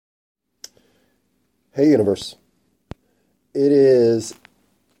Hey universe. It is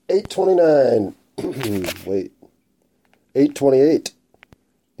 8:29. Wait. 8:28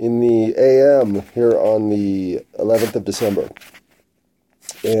 in the AM here on the 11th of December.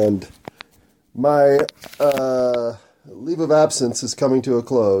 And my leave of absence is coming to a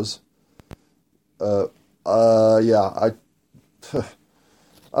close. Yeah,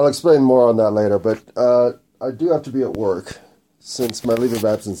 I'll explain more on that later, but I do have to be at work since my leave of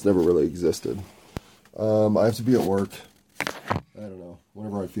absence never really existed. I have to be at work, I don't know,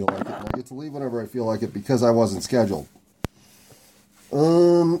 whenever I feel like it. And I get to leave whenever I feel like it because I wasn't scheduled.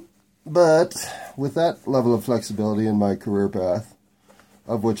 But with that level of flexibility in my career path,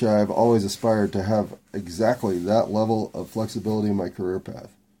 of which I've always aspired to have exactly that level of flexibility in my career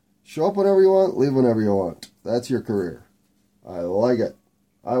path. Show up whenever you want, leave whenever you want. That's your career. I like it.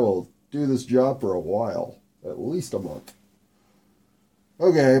 I will do this job for a while, at least a month.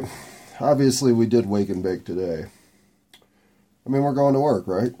 Okay. Obviously, we did wake and bake today. I mean, we're going to work,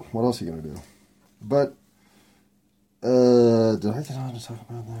 right? What else are you going to do? But, did I get on to talk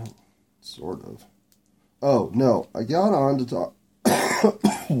about that? Sort of. Oh, no. I got on to talk...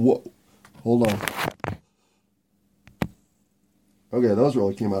 Whoa. Hold on. Okay, those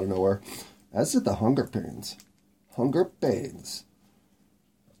really came out of nowhere. As did the Hunger Pains. Hunger Pains.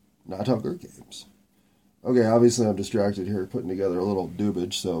 Not Hunger Games. Okay, obviously I'm distracted here putting together a little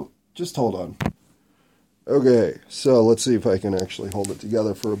doobage, so... just hold on. Okay, so let's see if I can actually hold it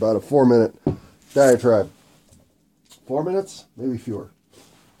together for about a 4-minute diatribe. 4 minutes? Maybe fewer.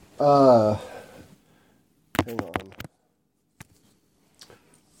 Hang on.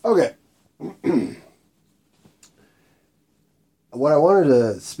 Okay. What I wanted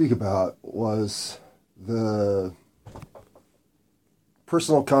to speak about was the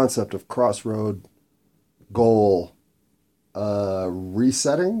personal concept of crossroad goal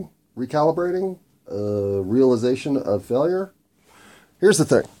resetting, recalibrating, realization of failure. Here's the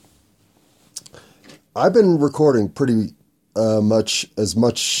thing. I've been recording pretty much.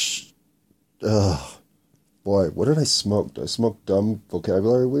 Boy, what did I smoke? Did I smoke dumb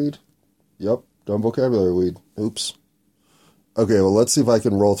vocabulary weed? Yep, dumb vocabulary weed. Oops. Okay, well, let's see if I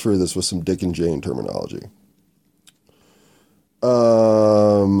can roll through this with some Dick and Jane terminology.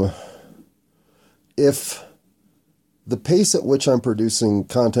 If the pace at which I'm producing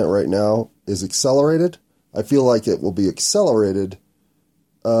content right now is accelerated, I feel like it will be accelerated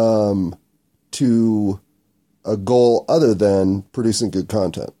to a goal other than producing good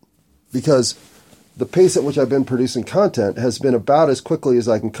content. Because the pace at which I've been producing content has been about as quickly as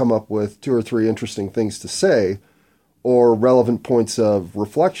I can come up with 2 or 3 interesting things to say or relevant points of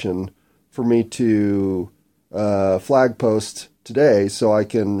reflection for me to flag post today so I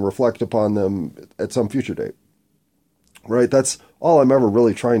can reflect upon them at some future date. Right? That's all I'm ever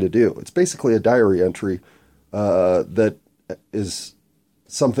really trying to do. It's basically a diary entry that is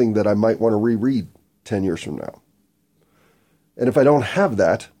something that I might want to reread 10 years from now. And if I don't have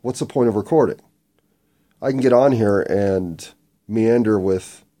that, what's the point of recording? I can get on here and meander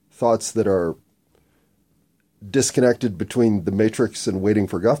with thoughts that are disconnected between the Matrix and Waiting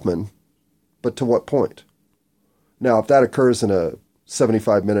for Guffman, but to what point? Now, if that occurs in a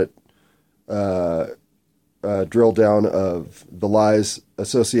 75-minute drill down of the lies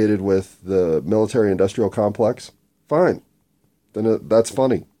associated with the military-industrial complex, fine. Then that's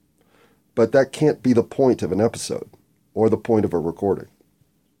funny. But that can't be the point of an episode or the point of a recording.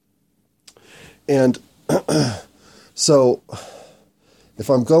 And so if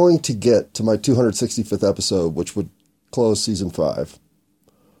I'm going to get to my 265th episode, which would close season 5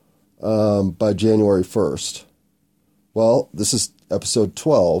 by January 1st, well, this is episode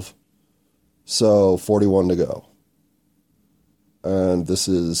 12, so 41 to go. And this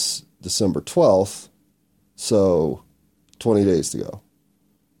is December 12th, so 20 days to go.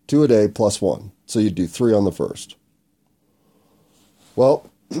 2 a day plus 1, so you do 3 on the first. Well,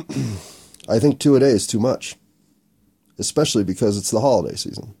 I think 2 a day is too much, especially because it's the holiday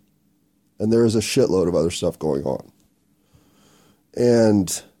season. And there is a shitload of other stuff going on.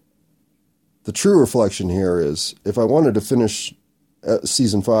 And the true reflection here is, if I wanted to finish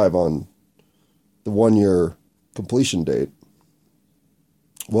season 5 on the 1-year completion date,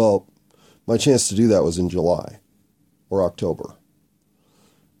 well, my chance to do that was in July or October.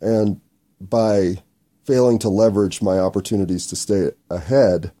 And by failing to leverage my opportunities to stay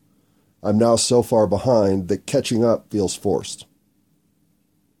ahead, I'm now so far behind that catching up feels forced.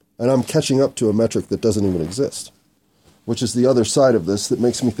 And I'm catching up to a metric that doesn't even exist, which is the other side of this that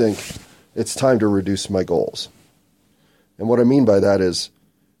makes me think it's time to reduce my goals. And what I mean by that is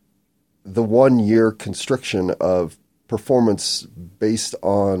the 1-year constriction of performance based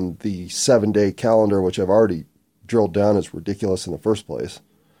on the 7-day calendar, which I've already drilled down is ridiculous in the first place.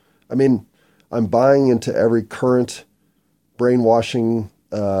 I mean, I'm buying into every current brainwashing,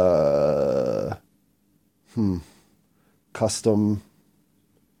 custom,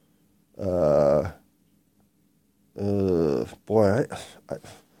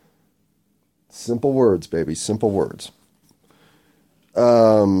 simple words, baby, simple words.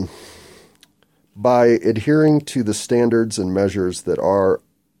 By adhering to the standards and measures that are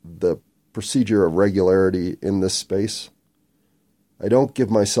the procedure of regularity in this space, I don't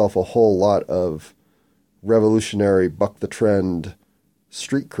give myself a whole lot of revolutionary buck the trend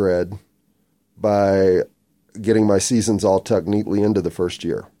street cred by getting my seasons all tucked neatly into the first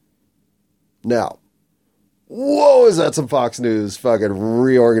year. Now, whoa, is that some Fox News fucking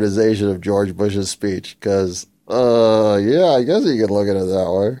reorganization of George Bush's speech? Because, yeah, I guess you could look at it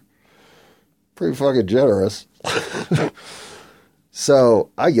that way. Pretty fucking generous.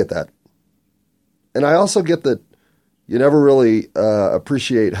 So, I get that. And I also get that you never really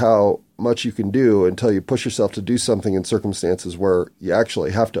appreciate how much you can do until you push yourself to do something in circumstances where you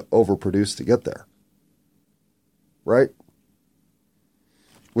actually have to overproduce to get there. Right?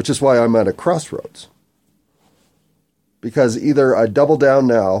 Which is why I'm at a crossroads. Because either I double down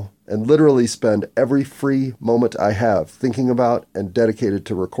now and literally spend every free moment I have thinking about and dedicated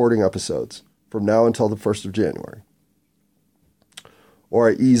to recording episodes from now until the 1st of January. Or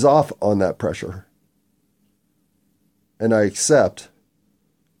I ease off on that pressure and I accept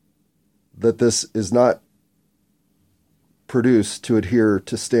that this is not produced to adhere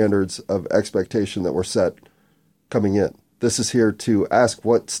to standards of expectation that were set coming in. This is here to ask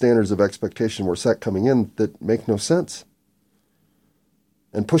what standards of expectation were set coming in that make no sense.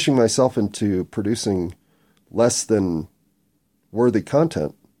 And pushing myself into producing less than worthy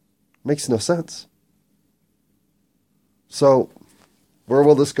content makes no sense. So, where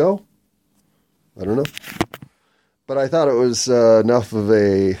will this go? I don't know. But I thought it was enough of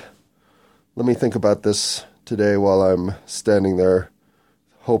a, let me think about this today while I'm standing there,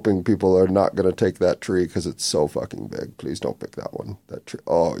 hoping people are not going to take that tree because it's so fucking big. Please don't pick that one. That tree.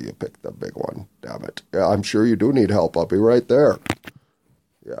 Oh, you picked the big one. Damn it. Yeah, I'm sure you do need help. I'll be right there.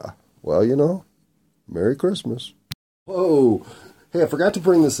 Yeah. Well, you know, Merry Christmas. Whoa. Hey, I forgot to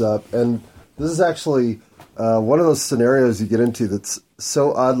bring this up, and this is actually one of those scenarios you get into that's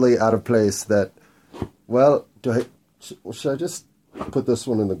so oddly out of place that, well, should I just put this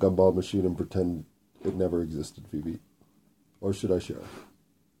one in the gumball machine and pretend it never existed, Phoebe? Or should I share?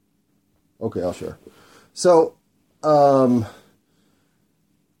 Okay, I'll share. So, the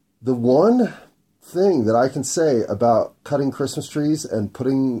one thing that I can say about cutting Christmas trees and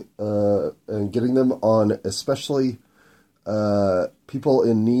putting and getting them on, especially people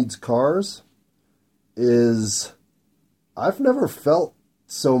in needs cars, is I've never felt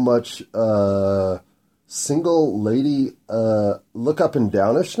so much single lady look up and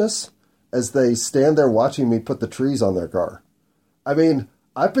downishness as they stand there watching me put the trees on their car. I mean,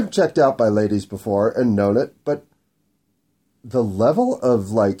 I've been checked out by ladies before and known it, but the level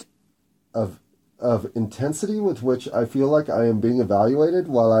of of intensity with which I feel like I am being evaluated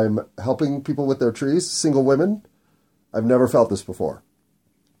while I'm helping people with their trees, single women, I've never felt this before.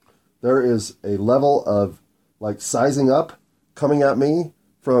 There is a level of sizing up coming at me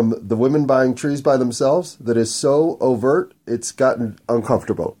from the women buying trees by themselves that is so overt, it's gotten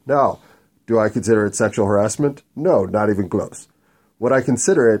uncomfortable. Now, do I consider it sexual harassment? No, not even close. What I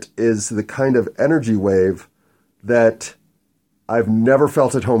consider it is the kind of energy wave that I've never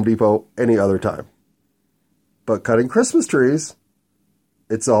felt at Home Depot any other time. But cutting Christmas trees,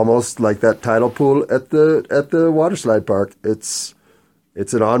 it's almost like that tidal pool at the water slide park. It's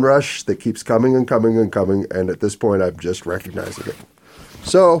an onrush that keeps coming and coming and coming, and at this point I'm just recognizing it.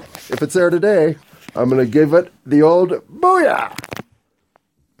 So, if it's there today, I'm going to give it the old booyah!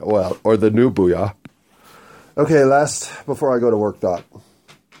 Well, or the new booyah. Okay, last, before I go to work thought.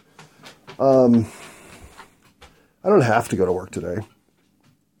 I don't have to go to work today.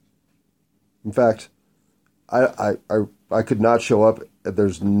 In fact, I could not show up.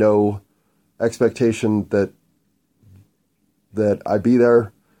 There's no expectation that I be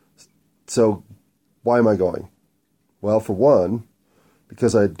there. So why am I going? Well, for one,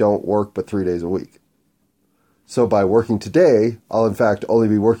 because I don't work but 3 days a week. So by working today, I'll in fact only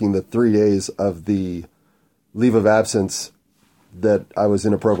be working the 3 days of the leave of absence that I was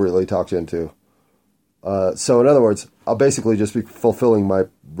inappropriately talked into. So in other words, I'll basically just be fulfilling my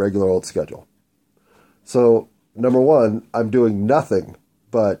regular old schedule. So number one, I'm doing nothing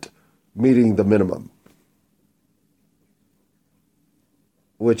but meeting the minimum.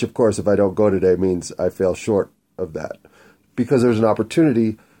 Which, of course, if I don't go today means I fail short of that. because there's an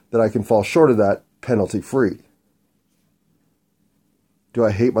opportunity that I can fall short of that penalty-free. Do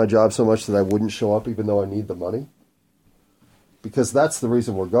I hate my job so much that I wouldn't show up even though I need the money? Because that's the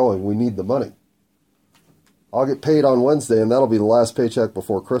reason we're going. We need the money. I'll get paid on Wednesday, and that'll be the last paycheck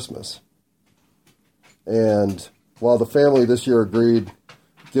before Christmas. And while the family this year agreed,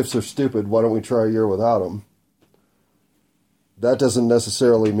 gifts are stupid, why don't we try a year without them? That doesn't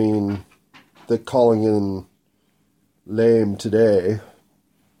necessarily mean that calling in lame today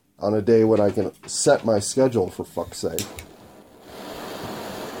on a day when I can set my schedule, for fuck's sake,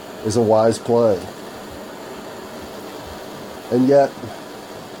 is a wise play. And yet,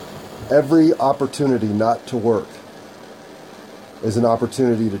 every opportunity not to work is an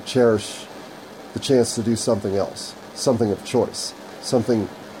opportunity to cherish the chance to do something else, something of choice, something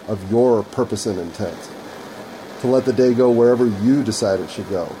of your purpose and intent. To let the day go wherever you decide it should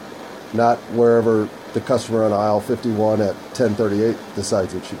go, not wherever the customer on aisle 51 at 10:38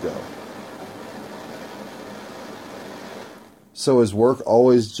 decides it should go. So is work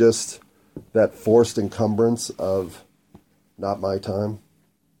always just that forced encumbrance of not my time?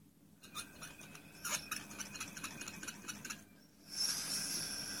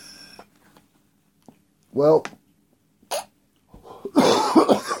 Well,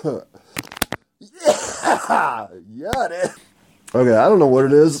 yeah, it is. Okay, I don't know what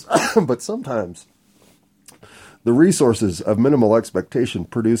it is, but sometimes the resources of minimal expectation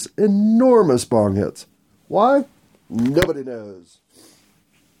produce enormous bong hits. Why? Nobody knows.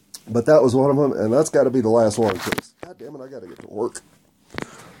 But that was one of them, and that's got to be the last one, because, God damn it, I got to get to work.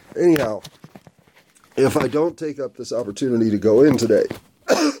 Anyhow, if I don't take up this opportunity to go in today,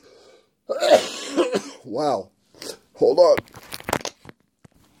 wow, hold on.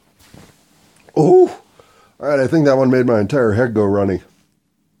 Oh, all right, I think that one made my entire head go runny.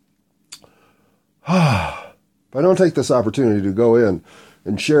 If I don't take this opportunity to go in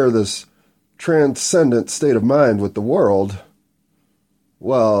and share this transcendent state of mind with the world,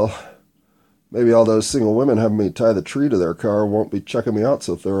 well, maybe all those single women having me tie the tree to their car won't be checking me out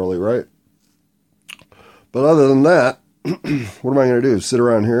so thoroughly, right? But other than that, what am I going to do? Sit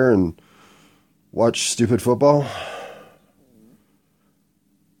around here and watch stupid football?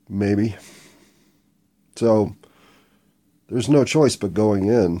 Maybe. So, there's no choice but going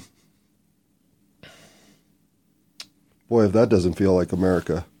in. Boy, if that doesn't feel like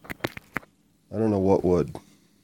America, I don't know what would.